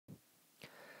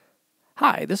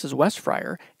Hi, this is Wes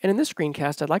Fryer, and in this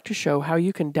screencast I'd like to show how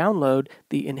you can download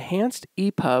the enhanced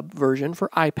EPUB version for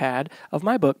iPad of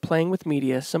my book, Playing with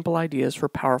Media, Simple Ideas for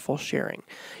Powerful Sharing.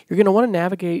 You're going to want to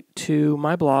navigate to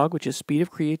my blog, which is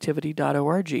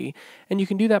speedofcreativity.org, and you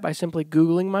can do that by simply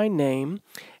Googling my name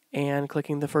and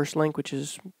clicking the first link, which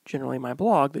is generally my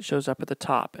blog, that shows up at the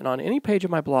top. And on any page of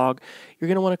my blog, you're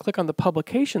going to want to click on the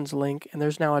Publications link, and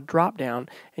there's now a drop-down,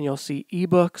 and you'll see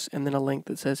eBooks and then a link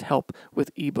that says Help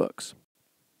with eBooks.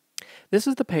 This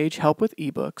is the page Help with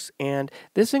eBooks, and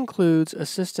this includes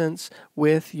assistance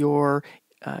with your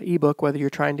ebook, whether you're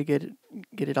trying to get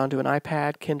it onto an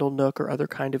iPad, Kindle, Nook, or other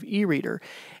kind of e-reader.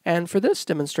 And for this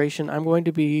demonstration, I'm going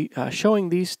to be showing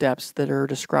these steps that are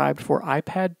described for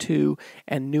iPad 2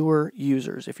 and newer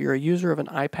users. If you're a user of an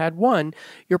iPad 1,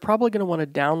 you're probably going to want to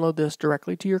download this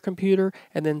directly to your computer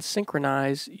and then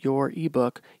synchronize your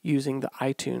ebook using the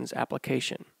iTunes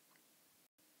application.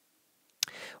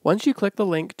 Once you click the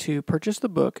link to purchase the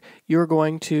book, you're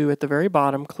going to, at the very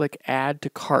bottom, click Add to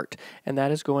Cart, and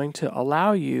that is going to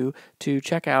allow you to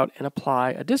check out and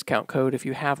apply a discount code if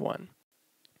you have one.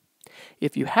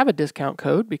 If you have a discount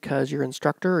code because your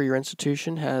instructor or your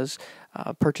institution has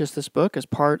purchased this book as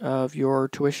part of your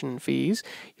tuition and fees,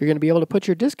 you're going to be able to put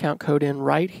your discount code in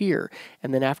right here.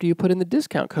 And then after you put in the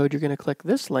discount code, you're going to click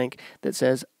this link that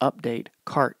says Update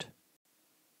Cart.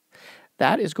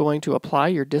 That is going to apply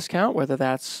your discount, whether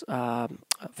that's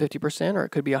 50% or it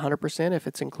could be 100% if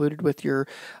it's included with your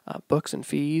books and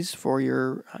fees for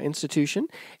your institution.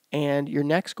 And you're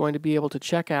next going to be able to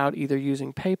check out either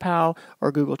using PayPal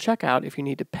or Google Checkout if you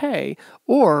need to pay,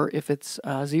 or if it's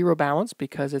zero balance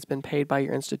because it's been paid by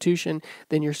your institution,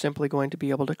 then you're simply going to be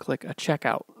able to click a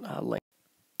checkout link.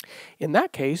 In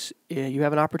that case, you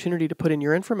have an opportunity to put in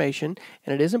your information,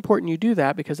 and it is important you do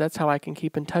that because that's how I can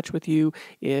keep in touch with you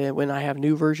when I have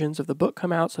new versions of the book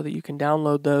come out so that you can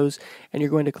download those, and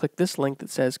you're going to click this link that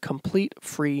says Complete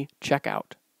Free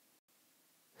Checkout.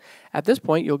 At this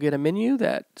point, you'll get a menu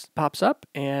that pops up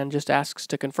and just asks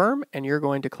to confirm, and you're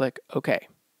going to click OK.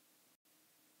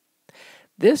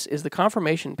 This is the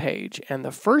confirmation page, and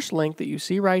the first link that you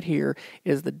see right here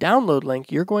is the download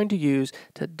link you're going to use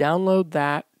to download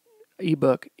that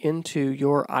ebook into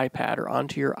your iPad or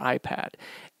onto your iPad.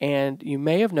 And you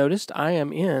may have noticed I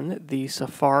am in the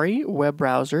Safari web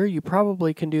browser. You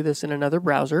probably can do this in another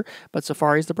browser, but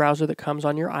Safari is the browser that comes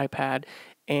on your iPad,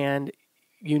 and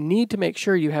you need to make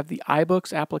sure you have the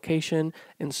iBooks application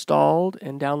installed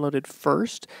and downloaded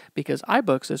first, because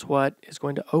iBooks is what is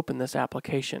going to open this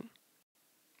application.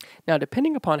 Now,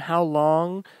 depending upon how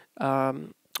long,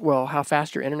 how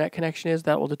fast your internet connection is,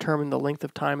 that will determine the length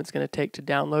of time it's going to take to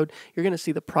download. You're going to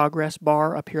see the progress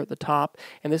bar up here at the top,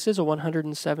 and this is a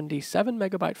 177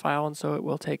 megabyte file, and so it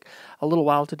will take a little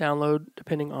while to download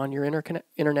depending on your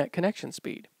internet connection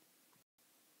speed.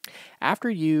 After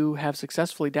you have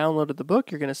successfully downloaded the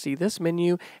book, you're going to see this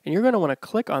menu, and you're going to want to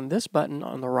click on this button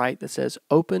on the right that says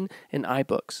Open in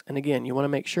iBooks. And again, you want to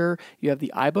make sure you have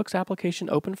the iBooks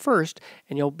application open first,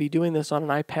 and you'll be doing this on an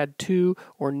iPad 2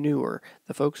 or newer.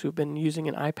 The folks who've been using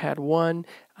an iPad 1,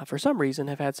 for some reason,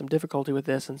 have had some difficulty with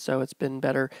this, and so it's been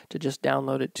better to just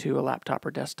download it to a laptop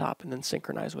or desktop and then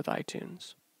synchronize with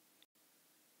iTunes.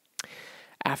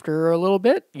 After a little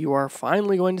bit, you are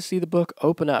finally going to see the book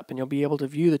open up, and you'll be able to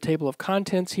view the table of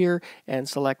contents here and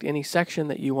select any section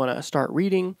that you want to start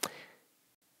reading.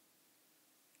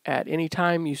 At any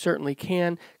time, you certainly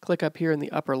can click up here in the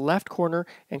upper left corner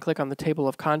and click on the table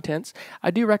of contents.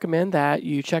 I do recommend that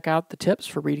you check out the tips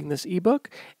for reading this ebook,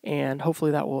 and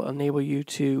hopefully that will enable you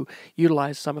to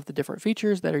utilize some of the different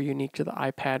features that are unique to the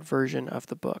iPad version of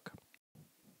the book.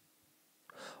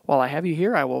 While I have you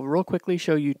here, I will real quickly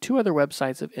show you two other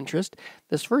websites of interest.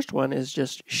 This first one is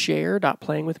just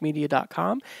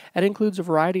share.playingwithmedia.com. It includes a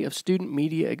variety of student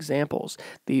media examples.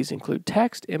 These include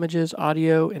text, images,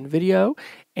 audio, and video,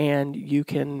 and you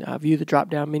can view the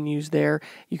drop-down menus there.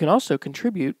 You can also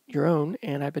contribute your own,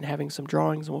 and I've been having some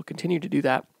drawings and will continue to do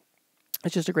that.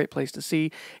 It's just a great place to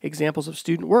see examples of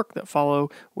student work that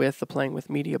follow with the Playing with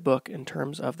Media book in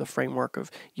terms of the framework of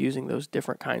using those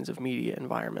different kinds of media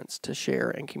environments to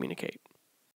share and communicate.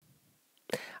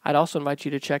 I'd also invite you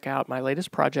to check out my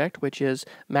latest project, which is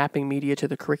mapping media to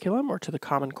the curriculum or to the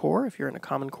Common Core if you're in a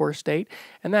Common Core state,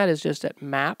 and that is just at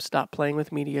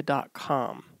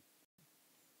maps.playingwithmedia.com.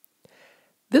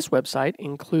 This website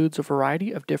includes a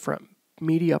variety of different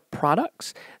media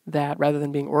products that, rather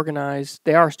than being organized,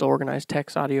 they are still organized: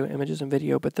 text, audio, images, and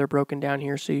video, but they're broken down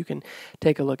here so you can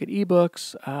take a look at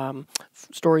ebooks,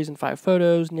 stories in 5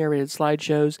 photos, narrated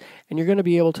slideshows, and you're going to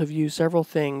be able to view several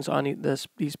things on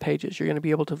these pages. You're going to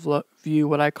be able to view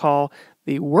what I call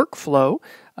the workflow,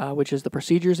 which is the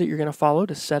procedures that you're going to follow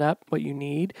to set up what you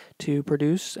need to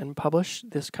produce and publish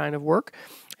this kind of work,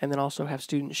 and then also have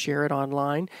students share it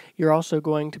online. You're also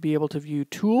going to be able to view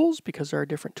tools, because there are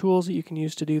different tools that you can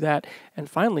use to do that. And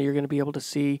finally, you're going to be able to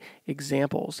see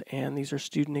examples, and these are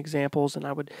student examples, and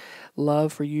I would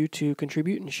love for you to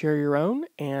contribute and share your own.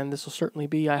 And this will certainly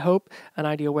be, I hope, an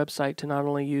ideal website to not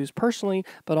only use personally,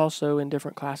 but also in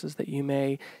different classes that you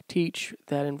may teach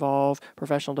that involve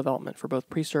professional development for both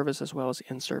pre-service as well as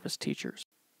in-service teachers.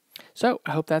 So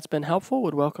I hope that's been helpful.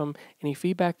 Would welcome any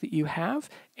feedback that you have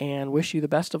and wish you the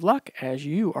best of luck as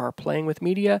you are playing with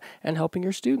media and helping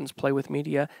your students play with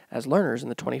media as learners in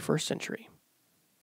the 21st century.